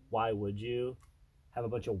why? Why would you have a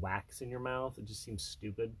bunch of wax in your mouth? It just seems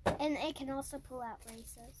stupid. And it can also pull out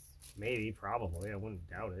braces. Maybe, probably. I wouldn't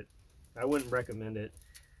doubt it. I wouldn't recommend it.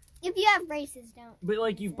 If you have braces, don't. But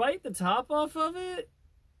like, you bite the top off of it,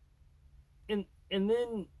 and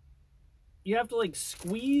then you have to like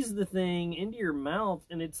squeeze the thing into your mouth,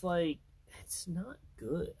 and it's like, it's not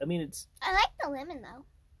good. I mean, I like the lemon though.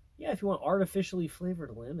 Yeah, if you want artificially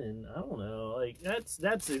flavored lemon, I don't know. Like, that's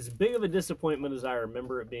as big of a disappointment as I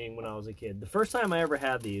remember it being when I was a kid. The first time I ever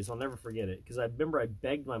had these, I'll never forget it, because I remember I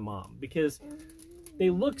begged my mom, because they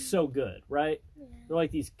look so good, right? Yeah. They're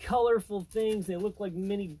like these colorful things. They look like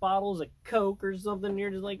mini bottles of Coke or something. And you're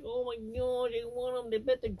just like, oh my gosh, I want them. They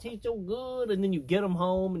bet they taste so good. And then you get them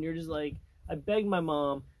home, and you're just like, I begged my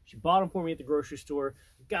mom. She bought them for me at the grocery store.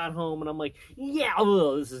 Got home, and I'm like, yeah,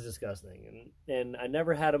 ugh, this is disgusting. And I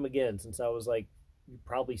never had them again since I was like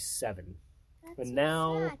probably 7. That's and so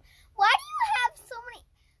now, sad. Why do you have so many?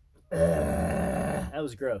 That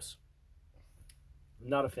was gross.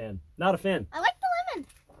 Not a fan. Not a fan. I like the lemon.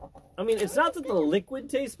 I mean, it's not that the liquid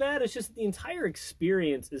tastes bad. It's just that the entire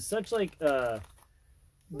experience is such like they're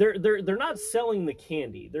not selling the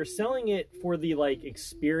candy. They're selling it for the like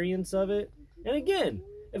experience of it. And again,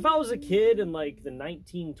 if I was a kid in like the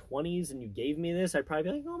 1920s and you gave me this, I'd probably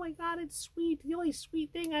be like, oh my god, it's sweet. The only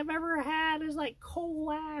sweet thing I've ever had is like coal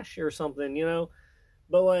ash or something, you know?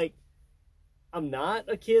 But like, I'm not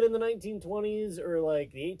a kid in the 1920s or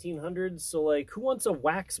like the 1800s, so like, who wants a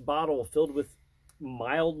wax bottle filled with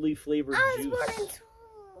mildly flavored juice? Born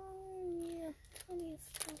in 20th.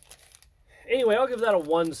 Anyway, I'll give that a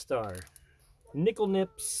 1 star. Nickel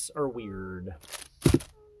nips are weird.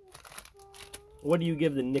 What do you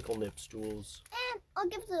give the nickel nips, Jules? And I'll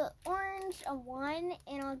give the orange a 1,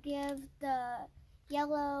 and I'll give the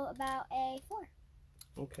yellow about a 4.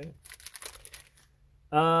 Okay.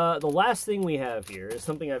 The last thing we have here is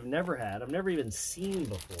something I've never had. I've never even seen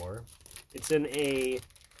before. It's in a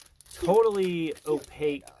totally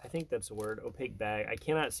opaque, I think that's the word, opaque bag. I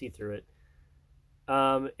cannot see through it.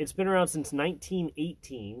 It's been around since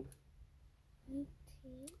 1918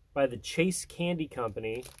 by the Chase Candy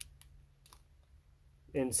Company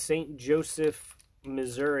in St. Joseph,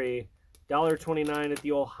 Missouri, $1.29 at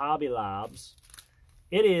the old Hobby Lobs.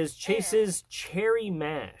 It is Chase's Cherry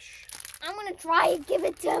Mash. I'm going to try and give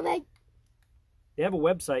it to me. They have a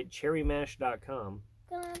website, cherrymash.com.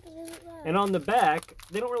 Gonna have to visit that. And on the back,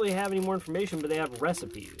 they don't really have any more information, but they have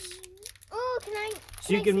recipes. Oh, can I?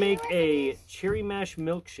 So you can make a cherry mash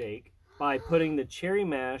milkshake by putting the cherry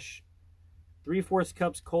mash, 3/4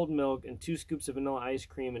 cups cold milk, and 2 scoops of vanilla ice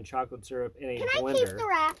cream and chocolate syrup in a blender. Can I keep the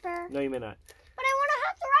wrapper? No, you may not. But I want to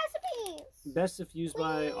have the recipes. Best if used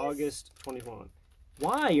by August 21.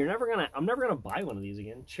 Why? I'm never gonna buy one of these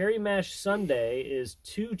again. Cherry Mash Sundae is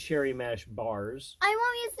 2 cherry mash bars. I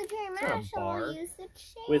won't use the cherry mash. I bar. will use the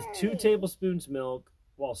cherry. With 2 tablespoons milk,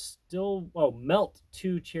 melt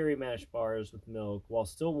 2 cherry mash bars with milk while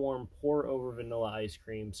still warm. Pour over vanilla ice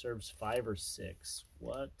cream. Serves 5 or 6.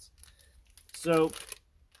 What? So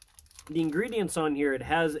the ingredients on here, it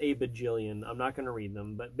has a bajillion. I'm not gonna read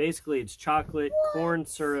them, but basically it's chocolate, corn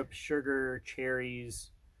syrup, sugar, cherries,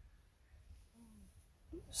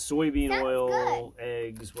 soybean oil,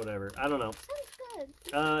 eggs, whatever. I don't know. Sounds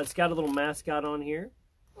good. It's got a little mascot on here.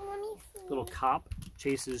 Well, let me see. Little cop.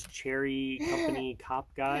 Chase's Cherry Company cop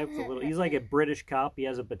guy. With he's like a British cop. He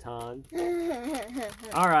has a baton.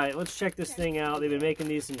 All right, let's check this thing out. They've been making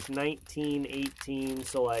these since 1918.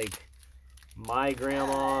 So, like, my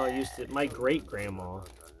great grandma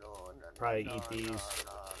probably eat these.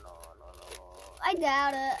 I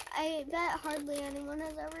doubt it. I bet hardly anyone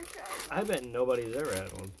has ever tried. I bet nobody's ever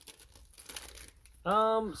had one.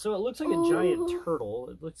 So it looks like a giant turtle.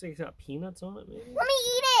 It looks like it's got peanuts on it, maybe? Let me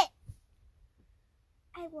eat it!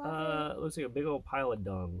 I love It looks like a big old pile of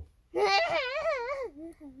dung. it.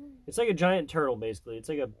 It's like a giant turtle, basically. It's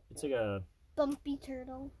like a Bumpy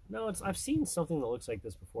turtle. No, I've seen something that looks like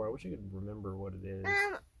this before. I wish I could remember what it is.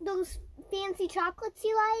 Those fancy chocolates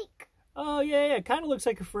you like? Oh, yeah. It kind of looks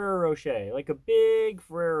like a Ferrero Rocher. Like a big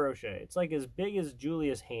Ferrero Rocher. It's like as big as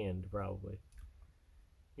Julia's hand, probably.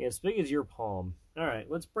 Yeah, as big as your palm. All right,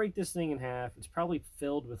 let's break this thing in half. It's probably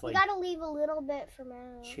filled with, like... You gotta leave a little bit for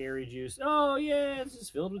now. Cherry juice. Oh, yeah, it's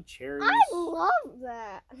just filled with cherries. I love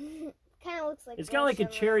that. Kind of looks like It's got like a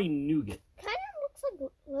cherry though. nougat. Kind of looks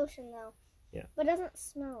like lotion, though. Yeah. But doesn't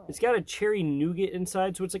smell it. It's got a cherry nougat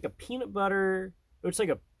inside, so it's like a peanut butter... It's like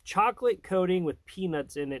a chocolate coating with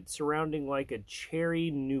peanuts in it surrounding like a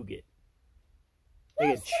cherry nougat.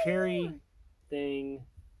 Like a cherry thing.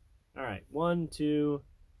 All right, 1, 2...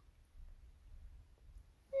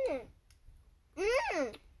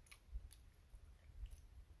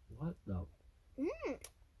 What the?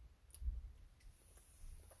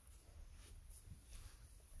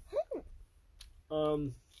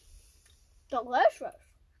 Delicious.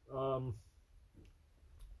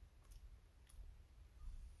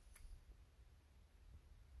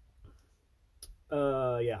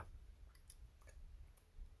 Yeah.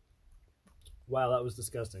 Wow, that was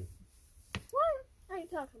disgusting. What are you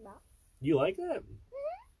talking about? You like that?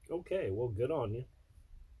 Okay, well, good on you.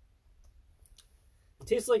 It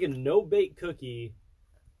tastes like a no-bake cookie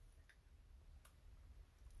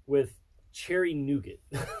with cherry nougat.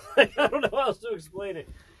 I don't know how else to explain it.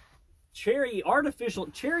 Cherries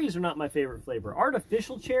are not my favorite flavor.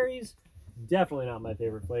 Artificial cherries, definitely not my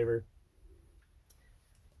favorite flavor.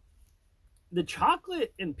 The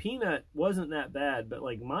chocolate and peanut wasn't that bad, but,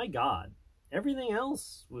 like, my God. Everything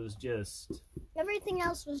else was just... Everything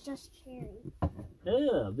else was just cherry.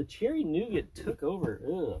 Ugh, the cherry nougat took over.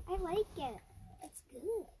 Ugh. I like it. It's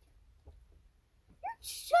good. You're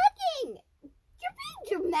chugging! You're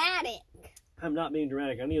being dramatic. I'm not being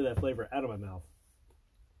dramatic. I need that flavor out of my mouth.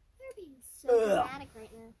 You're being so dramatic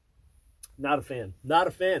right now. Not a fan. Not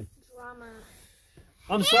a fan. Drama.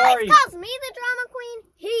 I'm sorry. He calls me the drama queen.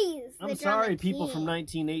 He's the I'm drama sorry, people king. from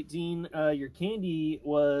 1918. Your candy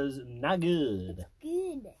was not good.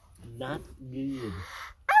 Good. Not good.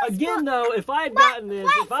 Again, though, if I had gotten this,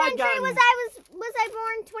 if I had gotten... was I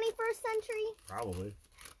born? 21st century? Probably.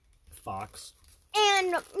 Fox.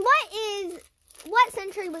 And what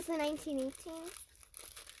century was the 1918?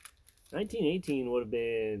 1918 would have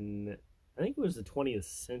been, I think it was the 20th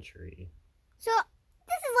century. So,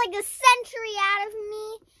 this is like a century out of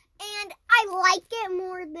me, and I like it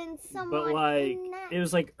more than someone But, like, in that it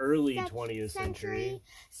was like early 20th century.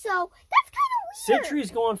 So, that's kind of weird.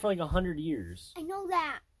 Century's going for like 100 years. I know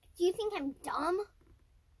that. Do you think I'm dumb?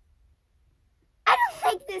 I don't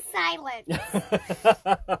like this silence.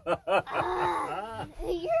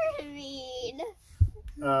 You're mean.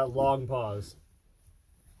 Long pause.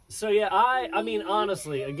 So yeah, I mean,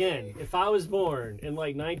 honestly, again, if I was born in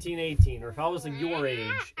like 1918, or if I was like your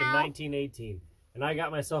age in 1918, and I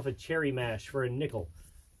got myself a cherry mash for a nickel,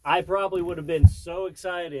 I probably would have been so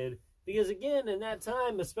excited Because again, in that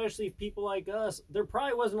time, especially people like us, there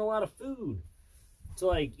probably wasn't a lot of food to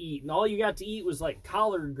like eat, and all you got to eat was like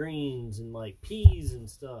collard greens and like peas and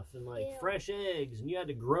stuff and like fresh eggs, and you had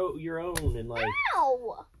to grow your own and like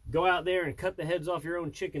go out there and cut the heads off your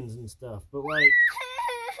own chickens and stuff. But like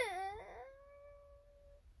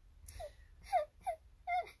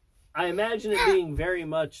I imagine it being very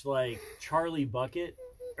much like Charlie Bucket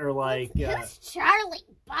or like Who's Charlie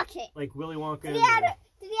Bucket? Like Willy Wonka. Did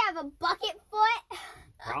he have a bucket foot?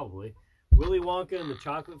 Probably. Willy Wonka and the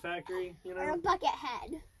Chocolate Factory, you know? Or a bucket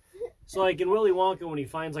head. So, like, in Willy Wonka, when he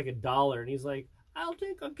finds, like, $1, and he's like, I'll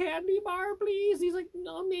take a candy bar, please. He's like,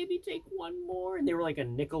 no, maybe take one more. And they were, like, a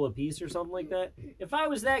nickel a piece or something like that. If I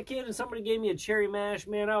was that kid and somebody gave me a cherry mash,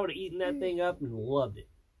 man, I would have eaten that thing up and loved it.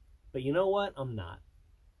 But you know what? I'm not.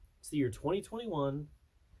 It's the year 2021,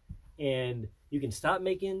 and you can stop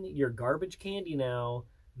making your garbage candy now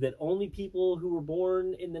that only people who were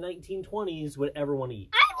born in the 1920s would ever want to eat.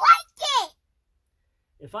 I like it!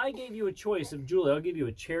 If I gave you a choice of, Julie, I'll give you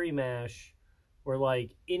a cherry mash or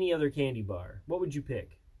like any other candy bar, what would you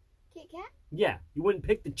pick? Kit Kat? Yeah, you wouldn't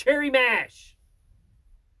pick the cherry mash.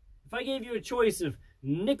 If I gave you a choice of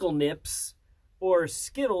Nickel Nips or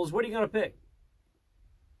Skittles, what are you going to pick?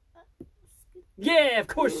 Yeah, of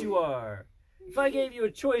course you are. If I gave you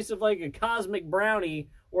a choice of like a Cosmic Brownie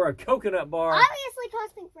or a coconut bar. Obviously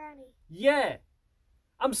Cosmic Brownie. Yeah.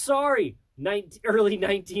 I'm sorry. Early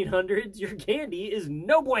 1900s, your candy is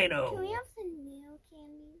no bueno. Can we have some new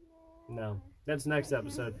candy now? No. That's next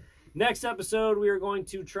episode. Next episode, we are going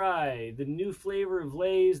to try the new flavor of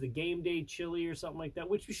Lay's, the Game Day Chili or something like that,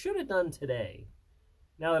 which we should have done today,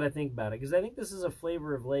 now that I think about it. Because I think this is a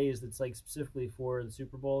flavor of Lay's that's like specifically for the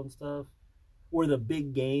Super Bowl and stuff. Or the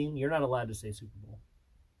big game. You're not allowed to say Super Bowl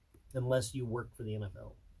unless you work for the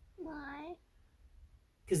NFL. Why?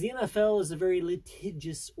 Because the NFL is a very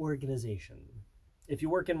litigious organization. If you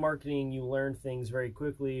work in marketing, you learn things very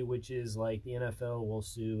quickly, which is like the NFL will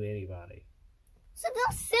sue anybody. So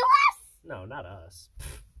they'll sue us? No, not us.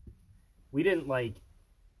 We didn't like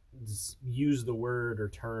use the word or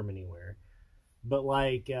term anywhere. But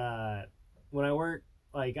like when I worked,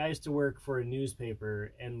 like I used to work for a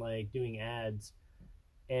newspaper and like doing ads,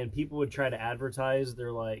 and people would try to advertise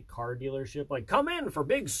their like car dealership, like come in for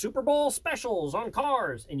big Super Bowl specials on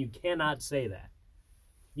cars, and you cannot say that.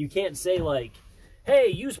 You can't say like, hey,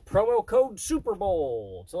 use promo code Super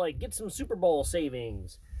Bowl to like get some Super Bowl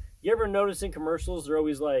savings. You ever notice in commercials they're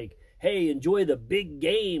always like, hey, enjoy the big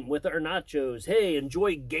game with our nachos. Hey,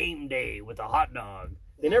 enjoy game day with a hot dog.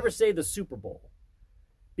 They never say the Super Bowl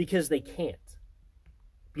because they can't.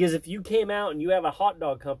 Because if you came out and you have a hot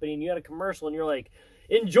dog company and you had a commercial and you're like,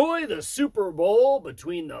 enjoy the Super Bowl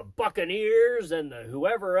between the Buccaneers and the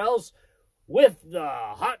whoever else with the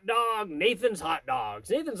hot dog, Nathan's Hot Dogs.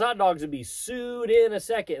 Nathan's Hot Dogs would be sued in a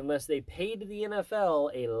second unless they paid the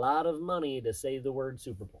NFL a lot of money to say the word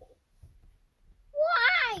Super Bowl.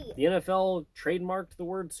 Why? The NFL trademarked the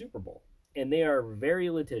word Super Bowl, and they are very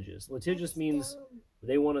litigious. Litigious means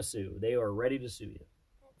they want to sue. They are ready to sue you.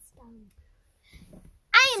 That's dumb.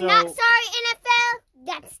 I am not sorry, NFL.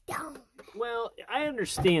 That's dumb. Well, I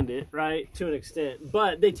understand it, right, to an extent,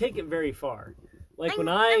 but they take it very far. Like when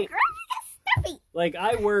I'm like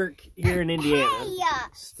I work here in Indiana. Hey,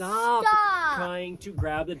 Stop trying to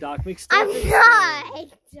grab the Doc McStuffins.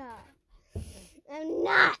 I'm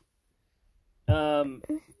not.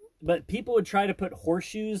 But people would try to put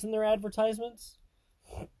horseshoes in their advertisements.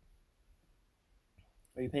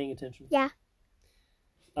 Are you paying attention? Yeah.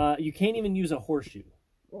 You can't even use a horseshoe.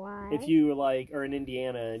 Why? If you like are in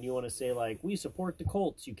Indiana and you want to say like we support the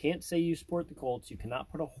Colts, you can't say you support the Colts. You cannot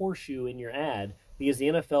put a horseshoe in your ad because the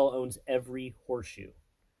NFL owns every horseshoe.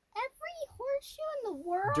 Every horseshoe in the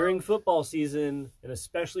world? During football season, and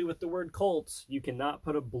especially with the word Colts, you cannot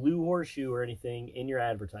put a blue horseshoe or anything in your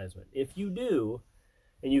advertisement. If you do,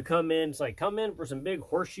 and you come in, it's like, come in for some big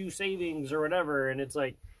horseshoe savings or whatever, and it's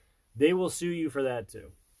like, they will sue you for that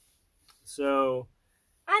too. So...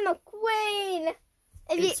 I'm a queen!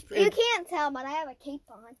 You can't tell, but I have a cape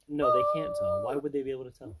on. No, they can't tell. Why would they be able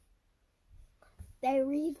to tell? They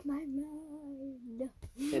read my mind.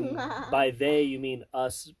 And by they, you mean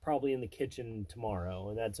us probably in the kitchen tomorrow,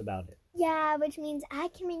 and that's about it. Yeah, which means I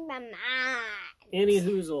can read my mind. Any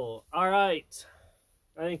hoozle. All right.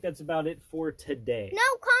 I think that's about it for today.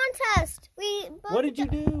 No contest. What did you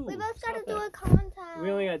do? We both got to do a contest.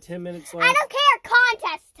 We only got 10 minutes left. I don't care.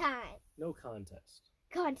 Contest time. No contest.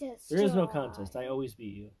 Contest. There is no contest. I always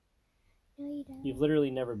beat you. No, you don't. You've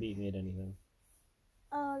literally never beat me at anything.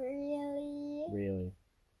 Oh, really? Really.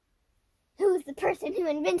 Who's the person who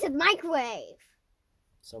invented the microwave?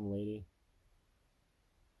 Some lady.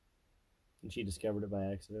 And she discovered it by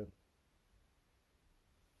accident.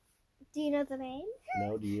 Do you know the name?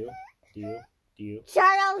 No, do you? Do you?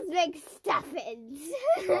 Charles McStuffins.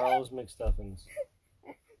 Charles McStuffins.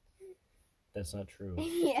 That's not true.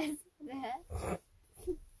 Yes.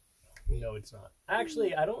 No, it's not.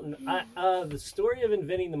 Actually, I don't know. The story of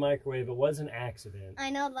inventing the microwave, it was an accident. I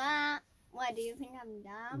know that. Why, do you think I'm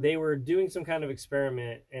dumb? They were doing some kind of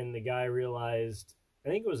experiment, and the guy realized, I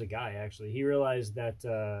think it was a guy, actually. He realized that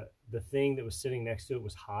the thing that was sitting next to it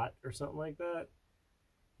was hot or something like that.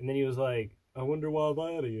 And then he was like, I wonder why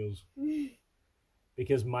that is.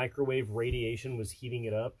 Because microwave radiation was heating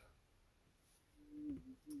it up.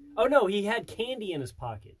 Oh, no, he had candy in his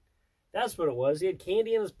pocket. That's what it was. He had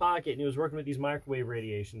candy in his pocket, and he was working with these microwave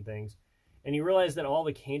radiation things. And he realized that all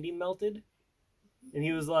the candy melted. And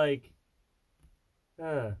he was like,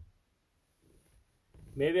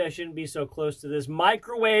 maybe I shouldn't be so close to this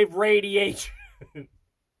microwave radiation.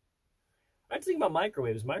 I think about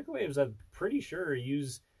microwaves. Microwaves, I'm pretty sure,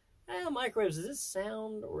 use... microwaves, is it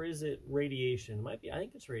sound or is it radiation? It might be. I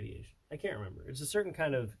think it's radiation. I can't remember. It's a certain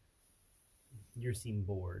kind of... You're seen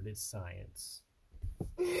bored. It's science.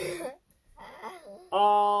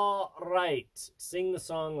 All right. Sing the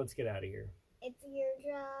song. Let's get out of here. It's your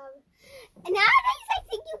job. And nowadays, I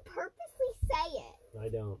think you purposely say it. I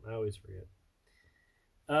don't. I always forget.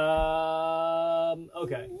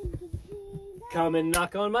 Okay. Come and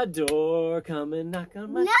knock on my door. Come and knock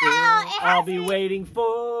on my door. I'll be waiting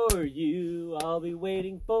for you. I'll be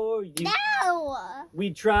waiting for you. No.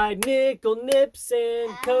 We tried nickel nips and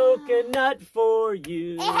coconut for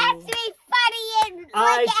you. It has to be funny and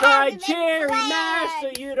I tried cherry mash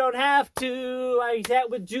so you don't have to. I sat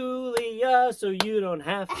with Julia so you don't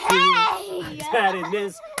have to. I sat in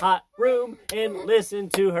this hot room and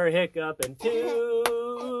listened to her hiccup and toot.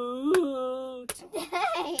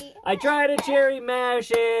 I tried a cherry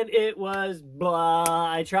mash and it was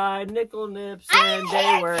blah. I tried nickel nips and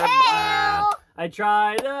they were blah. I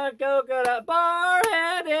tried a coconut bar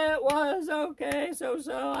and it was okay, so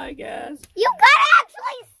I guess. You gotta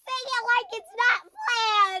actually sing it like it's not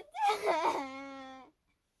planned.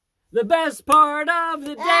 The best part of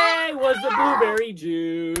the day was the blueberry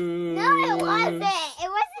juice. No, it wasn't. It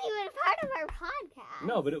wasn't even part of our podcast.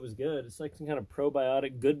 No, but it was good. It's like some kind of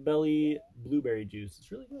probiotic, good belly blueberry juice. It's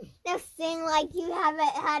really good. Now sing like you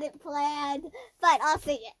haven't had it planned, but I'll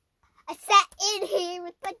sing it. I sat in here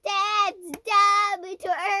with my dad's job to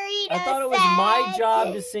hurry to I thought it was my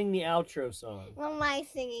job to sing the outro song. Well, my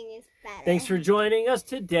singing is better. Thanks for joining us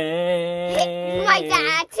today. My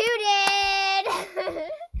dad tooted.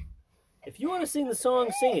 If you want to sing the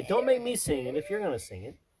song, sing it. Don't make me sing it if you're going to sing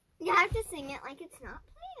it. You have to sing it like it's not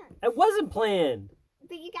planned. It wasn't planned.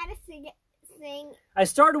 But you gotta sing it. I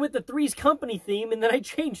started with the Three's Company theme and then I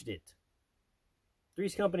changed it.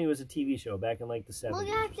 Three's Company was a TV show back in like the 70s. Well,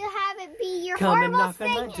 you have to have it be your Come and horrible knock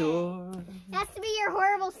singing. on my door. It has to be your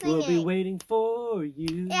horrible singing. We'll be waiting for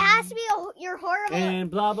you. It has to be your horrible.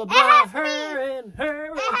 And blah, blah, blah. Her and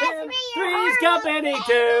her and him. Three's Company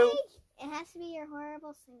too. It has to be your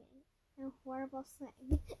horrible singing. No horrible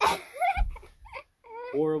singing.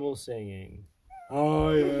 Horrible singing.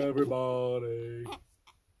 Hi, everybody.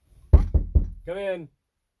 Come in.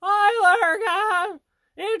 Hi there, guys.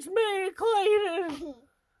 It's me, Cletus.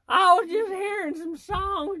 I was just hearing some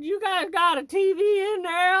songs. You guys got a TV in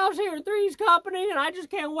there. I was hearing Three's Company, and I just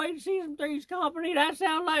can't wait to see some Three's Company. That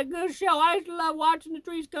sounds like a good show. I used to love watching the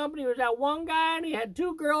Three's Company. There was that one guy, and he had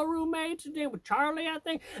 2 girl roommates. His name was Charlie, I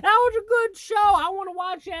think. That was a good show. I want to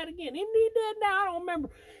watch that again. Isn't he dead now? I don't remember.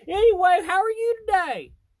 Anyway, how are you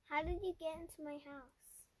today? How did you get into my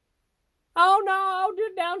house? Oh, no, I was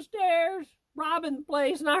just downstairs robbing the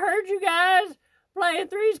place, and I heard you guys playing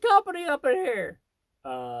Three's Company up in here.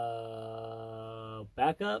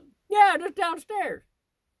 Back up? Yeah, just downstairs.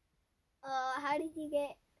 How did you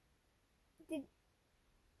get... Did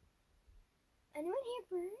anyone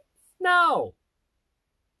hear birds? No.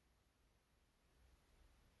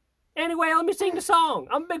 Anyway, let me sing the song.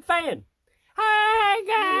 I'm a big fan. Hey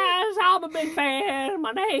guys, I'm a big fan.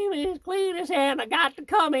 My name is Cletus and I got to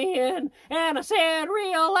come in. And I said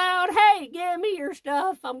real loud, hey, give me your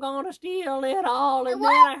stuff. I'm gonna steal it all. And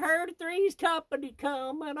then I heard Three's Company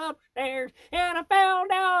coming upstairs. And I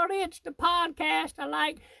found out it's the podcast I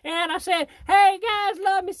like. And I said, hey guys,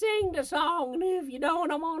 let me sing the song. And if you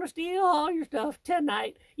don't, I'm gonna steal all your stuff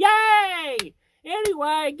tonight. Yay!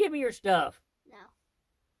 Anyway, give me your stuff.